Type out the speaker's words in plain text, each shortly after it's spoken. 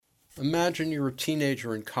Imagine you're a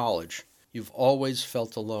teenager in college. You've always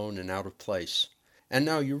felt alone and out of place. And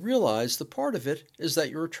now you realize the part of it is that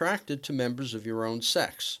you're attracted to members of your own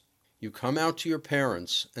sex. You come out to your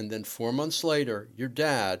parents, and then 4 months later, your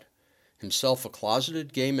dad, himself a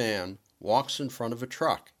closeted gay man, walks in front of a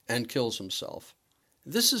truck and kills himself.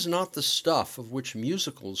 This is not the stuff of which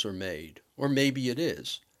musicals are made, or maybe it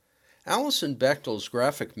is. Alison Bechdel's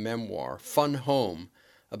graphic memoir, Fun Home,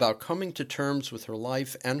 about coming to terms with her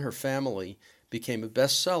life and her family, became a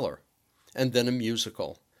bestseller, and then a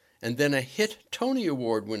musical, and then a hit Tony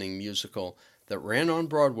Award-winning musical that ran on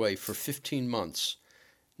Broadway for 15 months.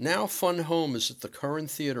 Now Fun Home is at the Curran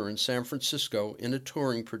Theater in San Francisco in a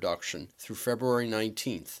touring production through February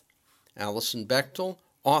 19th. Alison Bechdel,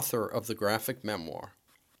 author of the graphic memoir.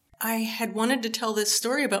 I had wanted to tell this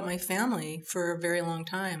story about my family for a very long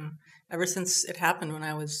time, ever since it happened when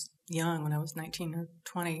I was young, when I was 19 or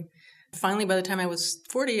 20. Finally, by the time I was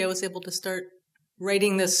 40, I was able to start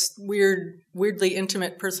writing this weirdly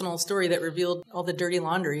intimate personal story that revealed all the dirty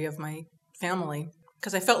laundry of my family.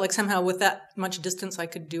 Because I felt like somehow with that much distance I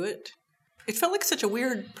could do it. It felt like such a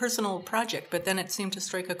weird personal project, but then it seemed to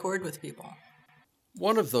strike a chord with people.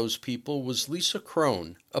 One of those people was Lisa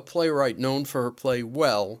Kron, a playwright known for her play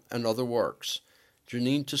Well and other works.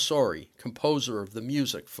 Jeanine Tesori, composer of the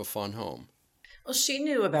music for Fun Home. Well, she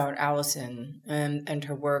knew about Alison and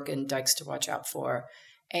her work in Dykes to Watch Out For.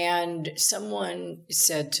 And someone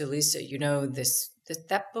said to Lisa,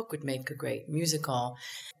 that book would make a great musical.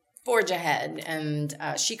 Forge ahead. And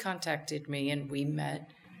she contacted me and we met.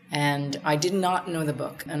 And I did not know the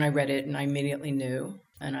book. And I read it and I immediately knew.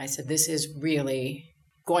 And I said, this is really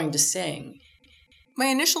going to sing. My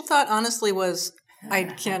initial thought, honestly, was, I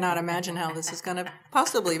cannot imagine how this is going to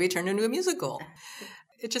possibly be turned into a musical.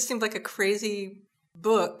 It just seemed like a crazy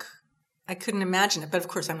book. I couldn't imagine it. But of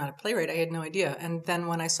course, I'm not a playwright. I had no idea. And then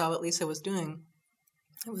when I saw what Lisa was doing,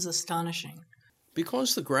 it was astonishing.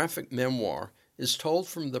 Because the graphic memoir is told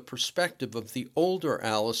from the perspective of the older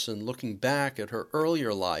Alison looking back at her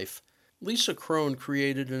earlier life, Lisa Kron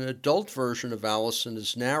created an adult version of Alison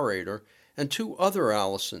as narrator and two other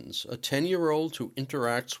Alisons, a 10-year-old who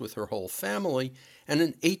interacts with her whole family and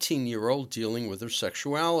an 18-year-old dealing with her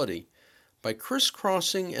sexuality. By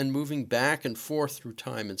crisscrossing and moving back and forth through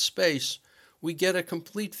time and space, we get a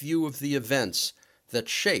complete view of the events that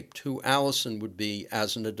shaped who Alison would be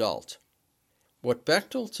as an adult. What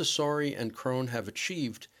Bechdel, Tesori, and Kron have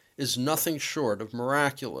achieved is nothing short of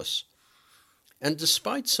miraculous. And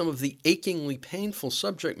despite some of the achingly painful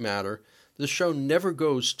subject matter, the show never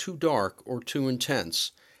goes too dark or too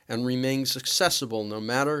intense and remains accessible no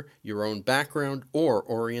matter your own background or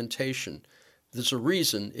orientation. There's a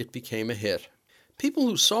reason it became a hit. People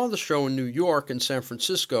who saw the show in New York and San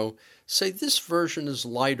Francisco say this version is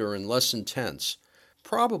lighter and less intense,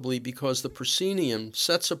 probably because the proscenium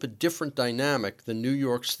sets up a different dynamic than New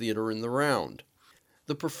York's theater in the round.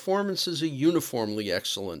 The performances are uniformly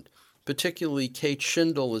excellent, particularly Kate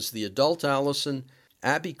Shindle as the adult Alison,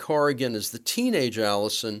 Abby Corrigan as the teenage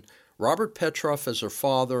Alison, Robert Petroff as her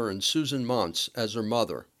father, and Susan Montz as her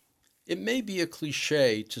mother. It may be a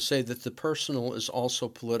cliché to say that the personal is also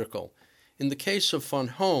political. In the case of Fun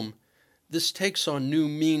Home, this takes on new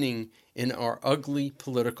meaning in our ugly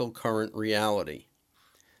political current reality.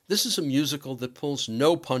 This is a musical that pulls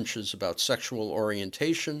no punches about sexual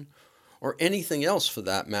orientation, or anything else for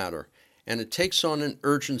that matter, and it takes on an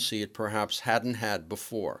urgency it perhaps hadn't had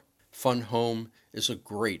before. Fun Home is a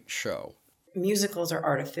great show. Musicals are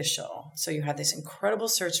artificial, so you have this incredible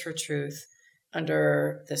search for truth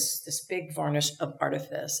under this big varnish of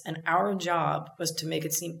artifice, and our job was to make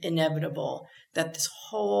it seem inevitable that this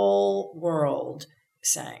whole world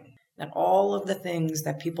sang, that all of the things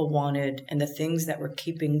that people wanted and the things that were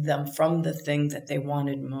keeping them from the thing that they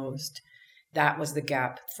wanted most, that was the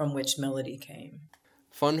gap from which melody came.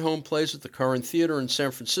 Fun Home plays at the Curran Theater in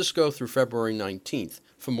San Francisco through February 19th.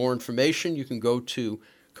 For more information, you can go to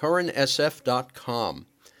curransf.com.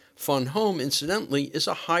 Fun Home, incidentally, is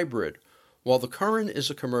a hybrid. While the Curran is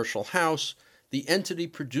a commercial house, the entity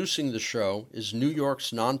producing the show is New York's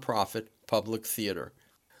nonprofit Public Theater.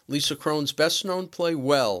 Lisa Kron's best-known play,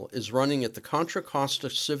 Well, is running at the Contra Costa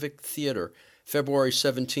Civic Theater February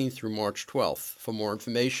 17th through March 12th. For more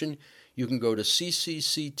information, you can go to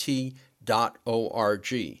ccct.org.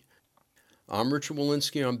 I'm Richard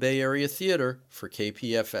Walensky on Bay Area Theater for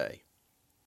KPFA.